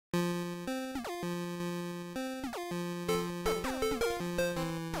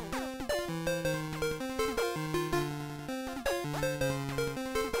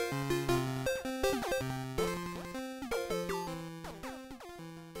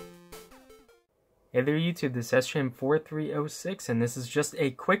Hey there YouTube, this is SJM4306 and this is just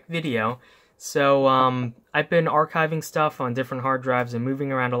a quick video. So I've been archiving stuff on different hard drives and moving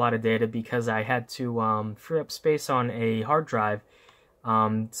around a lot of data because I had to free up space on a hard drive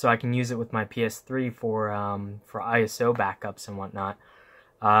so I can use it with my PS3 for ISO backups and whatnot.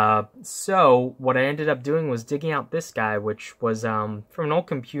 So what I ended up doing was digging out this guy, which was from an old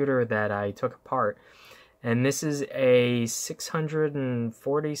computer that I took apart. And this is a 640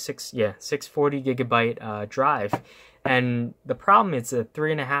 gigabyte drive. And the problem is a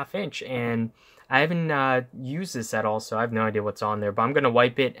 3.5 inch, and I haven't used this at all, so I have no idea what's on there. But I'm going to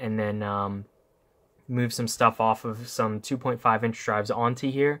wipe it and then move some stuff off of some 2.5 inch drives onto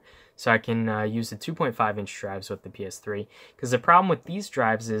here, so I can use the 2.5 inch drives with the PS3. Because the problem with these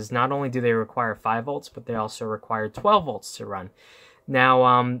drives is not only do they require 5 volts, but they also require 12 volts to run.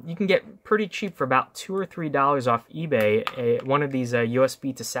 Now, you can get pretty cheap for about $2 or $3 off eBay one of these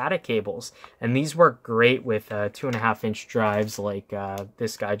USB to SATA cables, and these work great with 2.5 inch drives like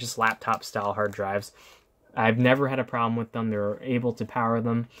this guy, just laptop style hard drives. I've never had a problem with them. They're able to power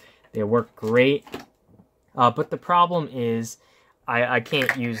them. They work great, but the problem is I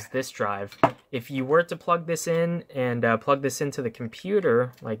can't use this drive. If you were to plug this in and plug this into the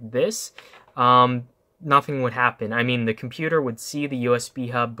computer like this, nothing would happen. I mean, the computer would see the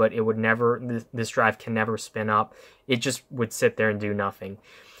USB hub, but it would never, this drive can never spin up. It just would sit there and do nothing.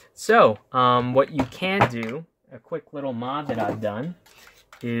 So, what you can do, a quick little mod that I've done,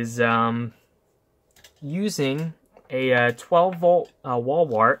 is using a 12 volt wall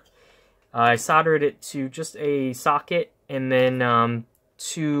wart. I soldered it to just a socket and then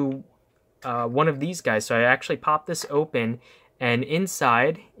to one of these guys. So I actually popped this open, and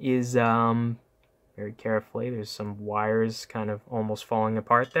inside is very carefully, there's some wires kind of almost falling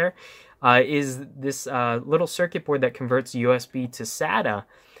apart there, is this little circuit board that converts USB to SATA.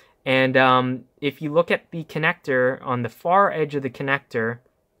 And if you look at the connector, on the far edge of the connector,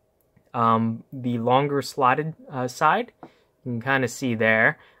 the longer slotted side, you can kind of see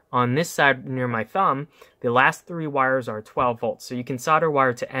there. On this side near my thumb, the last 3 wires are 12 volts. So you can solder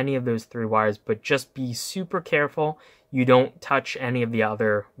wire to any of those 3 wires, but just be super careful. You don't touch any of the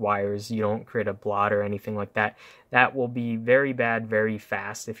other wires. You don't create a blot or anything like that. That will be very bad very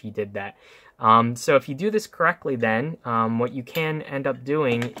fast if you did that. So if you do this correctly, then what you can end up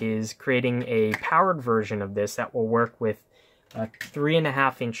doing is creating a powered version of this that will work with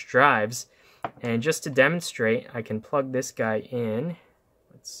 3.5 inch drives. And just to demonstrate, I can plug this guy in.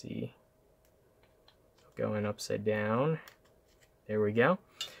 Let's see. Going upside down. There we go.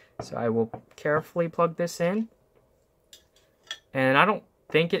 So I will carefully plug this in. And I don't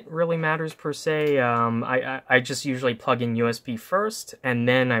think it really matters per se. I just usually plug in USB first, and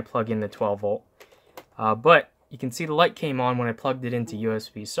then I plug in the 12 volt. But you can see the light came on when I plugged it into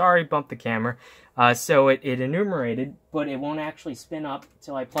USB. Sorry, bumped the camera. So it enumerated, but it won't actually spin up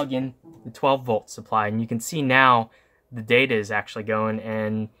until I plug in the 12 volt supply. And you can see now the data is actually going,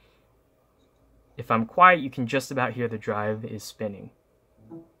 and if I'm quiet, you can just about hear the drive is spinning.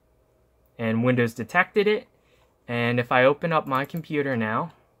 And Windows detected it. And if I open up my computer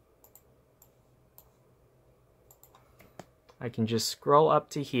now, I can just scroll up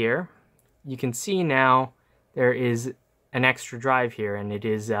to here. You can see now there is an extra drive here, and it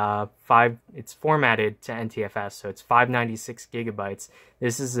is it's formatted to NTFS, so it's 596 gigabytes.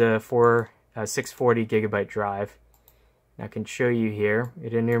 This is a 640 gigabyte drive. I can show you here.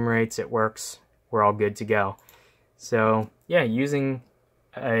 It enumerates, it works, we're all good to go. So yeah, using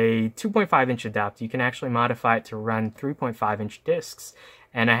a 2.5 inch adapter, you can actually modify it to run 3.5 inch discs.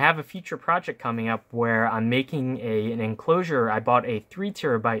 And I have a future project coming up where I'm making an enclosure. I bought a 3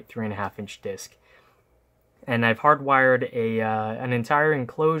 terabyte 3.5 inch disc, and I've hardwired an entire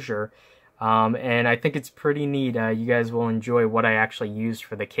enclosure, and I think it's pretty neat. You guys will enjoy what I actually used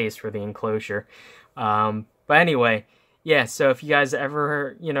for the case for the enclosure. But anyway, yeah, so if you guys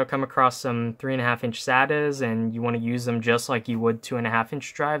ever, come across some 3.5 inch SATAs and you want to use them just like you would 2.5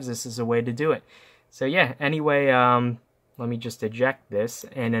 inch drives, this is a way to do it. So yeah, anyway, let me just eject this.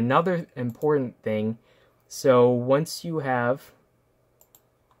 And another important thing, so once you have,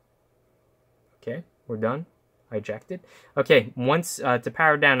 okay, we're done. I ejected. Okay, once to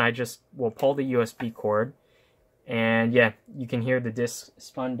power down, I just will pull the USB cord, and yeah, you can hear the disc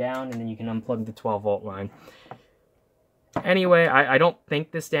spun down, and then you can unplug the 12 volt line. Anyway, I don't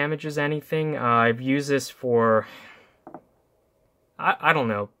think this damages anything. I've used this for, I don't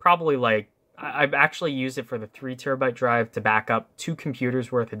know, probably like, I've actually used it for the 3 terabyte drive to back up 2 computers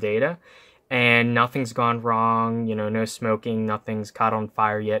worth of data, and nothing's gone wrong, no smoking, nothing's caught on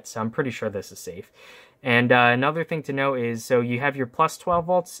fire yet, so I'm pretty sure this is safe. And another thing to know is, so you have your plus 12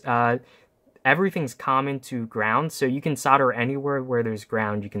 volts, everything's common to ground, so you can solder anywhere where there's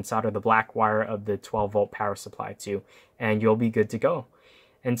ground. You can solder the black wire of the 12-volt power supply to, and you'll be good to go.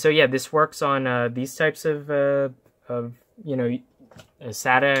 And so yeah, this works on these types of you know,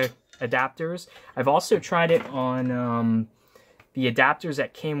 SATA adapters. I've also tried it on the adapters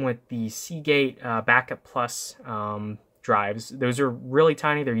that came with the Seagate Backup Plus drives. Those are really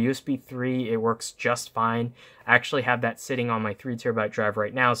tiny. They're USB 3. It works just fine. I actually have that sitting on my 3 terabyte drive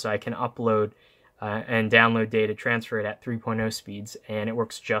right now, so I can upload and download data, transfer it at 3.0 speeds, and it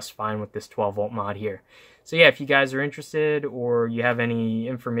works just fine with this 12-volt mod here. So yeah, if you guys are interested or you have any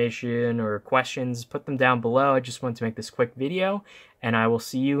information or questions, put them down below. I just wanted to make this quick video, and I will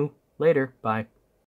see you later. Bye.